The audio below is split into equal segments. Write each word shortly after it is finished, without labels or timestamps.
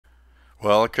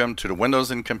Welcome to the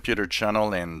Windows and Computer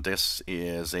channel, and this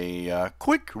is a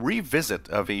quick revisit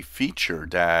of a feature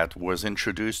that was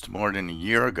introduced more than a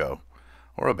year ago,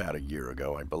 or about a year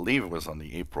ago. I believe it was on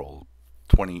the April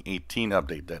 2018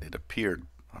 update that it appeared.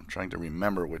 I'm trying to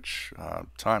remember which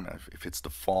time, if it's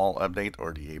the fall update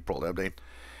or the April update.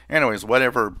 Anyways,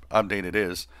 whatever update it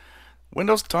is,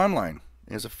 Windows Timeline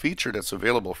is a feature that's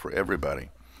available for everybody.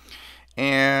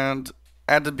 And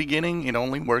at the beginning, it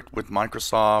only worked with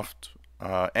Microsoft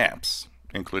apps,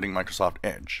 including Microsoft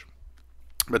Edge.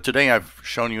 But today I've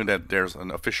shown you that there's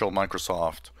an official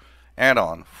Microsoft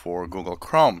add-on for Google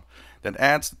Chrome that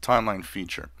adds the timeline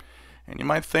feature. And you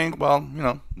might think, well,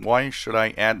 why should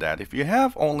I add that? If you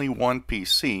have only one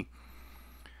PC,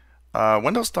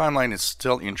 Windows Timeline is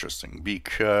still interesting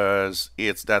because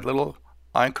it's that little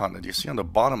icon that you see on the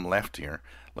bottom left here.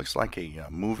 Looks like a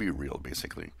movie reel,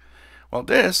 basically. Well,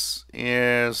 this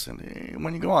is,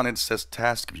 when you go on, it says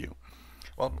Task View.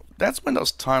 Well, that's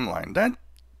Windows Timeline. That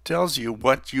tells you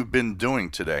what you've been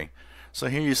doing today. So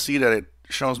here you see that it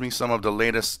shows me some of the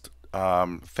latest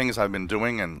things I've been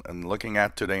doing and looking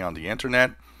at today on the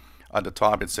internet. At the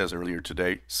top it says earlier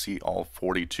today, see all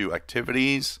 42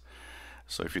 activities.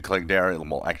 So if you click there, it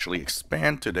will actually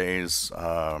expand today's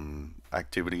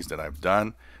activities that I've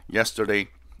done. Yesterday,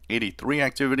 83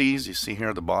 activities, you see here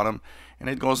at the bottom, and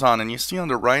it goes on. And you see on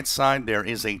the right side there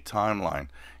is a timeline.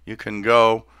 You can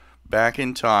go back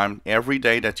in time every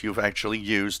day that you've actually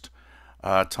used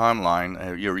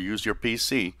timeline, you used your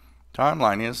PC.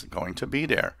 Timeline is going to be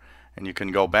there, and you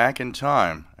can go back in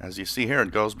time. As you see here,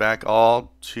 it goes back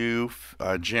all to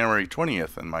January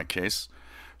 20th in my case.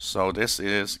 So this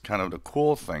is kind of the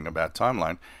cool thing about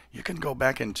timeline. You can go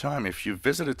back in time if you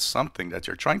visited something that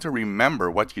you're trying to remember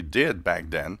what you did back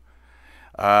then.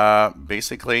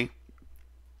 Basically,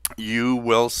 you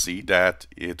will see that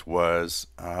it was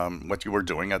what you were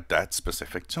doing at that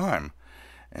specific time.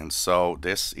 And so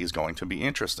this is going to be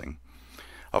interesting.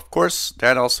 Of course,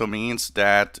 that also means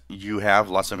that you have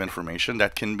lots of information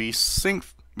that can be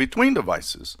synced between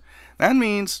devices. That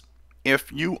means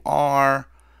if you are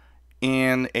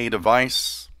in a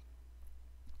device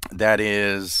that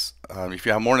is, if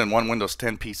you have more than one Windows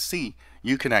 10 PC,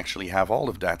 you can actually have all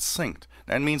of that synced.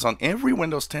 That means on every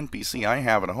Windows 10 PC I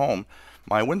have at home,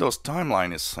 my Windows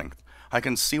Timeline is synced. I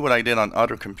can see what I did on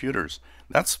other computers.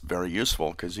 That's very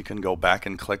useful because you can go back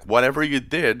and click whatever you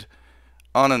did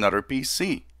on another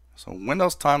PC. So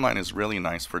Windows Timeline is really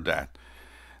nice for that.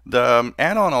 The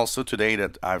add-on also today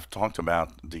that I've talked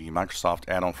about, the Microsoft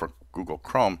add-on for Google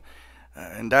Chrome,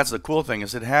 and that's the cool thing,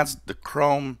 is it has the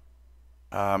Chrome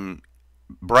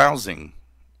browsing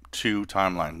to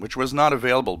Timeline, which was not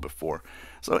available before.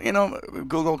 So,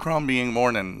 Google Chrome being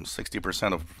more than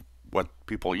 60% of what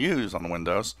people use on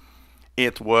Windows,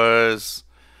 it was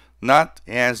not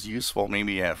as useful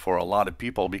maybe for a lot of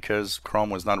people because Chrome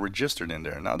was not registered in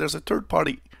there. Now there's a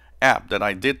third-party app that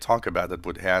I did talk about that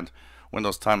would have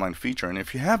Windows Timeline feature, and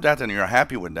if you have that and you're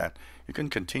happy with that, you can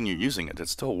continue using it. It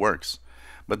still works.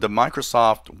 But the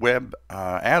Microsoft Web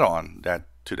add-on that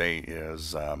today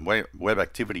is Web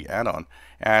Activity add-on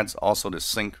adds also the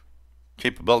sync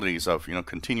capabilities of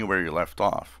continue where you left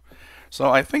off. So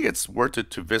I think it's worth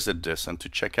it to visit this and to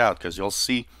check out because you'll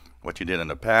see what you did in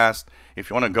the past. If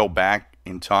you want to go back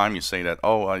in time, you say that,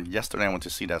 oh, yesterday I went to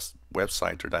see that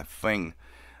website or that thing,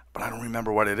 but I don't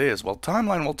remember what it is. Well,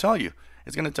 Timeline will tell you.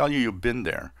 It's going to tell you you've been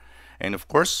there. And of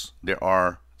course, there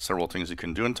are several things you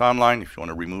can do in Timeline. If you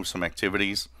want to remove some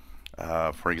activities,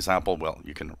 for example, well,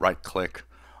 you can right-click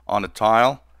on a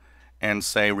tile and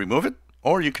say remove it,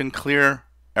 or you can clear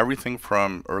everything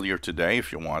from earlier today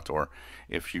if you want, or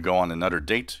if you go on another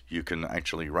date, you can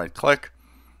actually right-click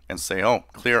and say, oh,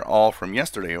 clear all from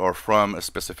yesterday or from a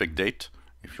specific date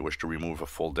if you wish to remove a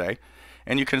full day.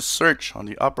 And you can search on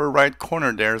the upper right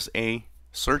corner. There's a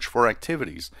search for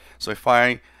activities. So if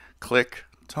I click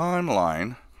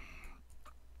Timeline,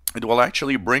 it will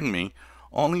actually bring me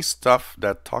only stuff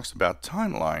that talks about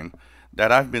Timeline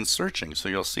that I've been searching. So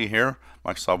you'll see here,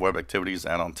 Microsoft Web Activities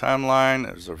add-on Timeline.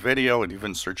 There's a video. It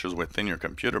even searches within your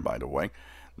computer, by the way,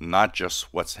 not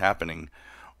just what's happening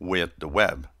with the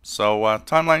web. So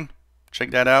Timeline,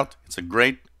 check that out. It's a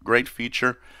great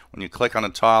feature. When you click on a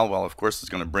tile, well, of course, it's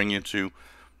going to bring you to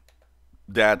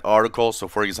that article. So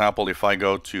for example, if I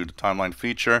go to the Timeline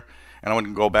feature and I want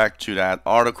to go back to that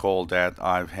article that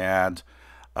I've had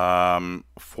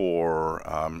for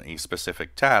a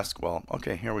specific task, well,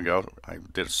 okay, here we go. I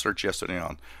did a search yesterday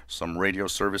on some radio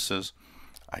services.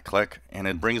 I click and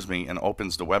it brings me and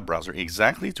opens the web browser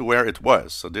exactly to where it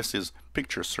was. So this is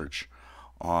picture search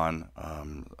on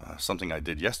something I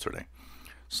did yesterday.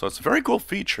 So it's a very cool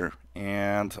feature,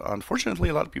 and unfortunately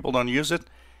a lot of people don't use it,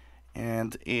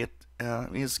 and it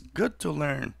is good to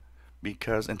learn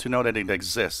and to know that it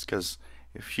exists, because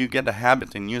if you get a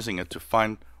habit in using it to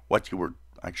find what you were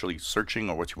actually searching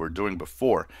or what you were doing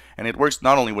before, and it works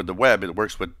not only with the web, it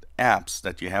works with apps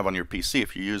that you have on your PC.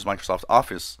 If you use Microsoft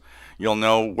Office, you'll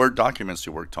know Word documents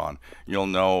you worked on, you'll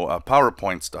know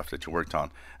PowerPoint stuff that you worked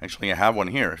on. Actually, I have one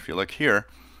here. If you look here,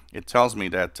 it tells me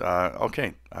that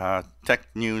Tech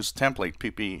News Template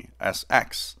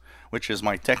PPSX, which is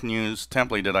my tech news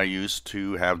template that I use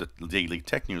to have the daily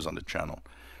tech news on the channel.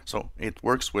 So it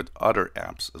works with other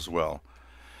apps as well.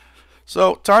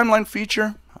 So timeline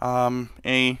feature,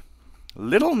 a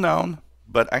little known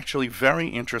but actually very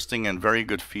interesting and very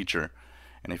good feature.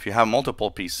 And if you have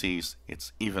multiple PCs,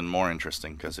 it's even more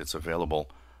interesting because it's available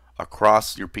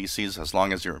across your PCs as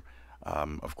long as you're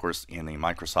of course in a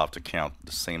Microsoft account,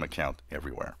 the same account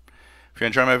everywhere. If you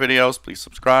enjoy my videos, please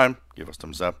subscribe, give us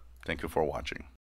thumbs up. Thank you for watching.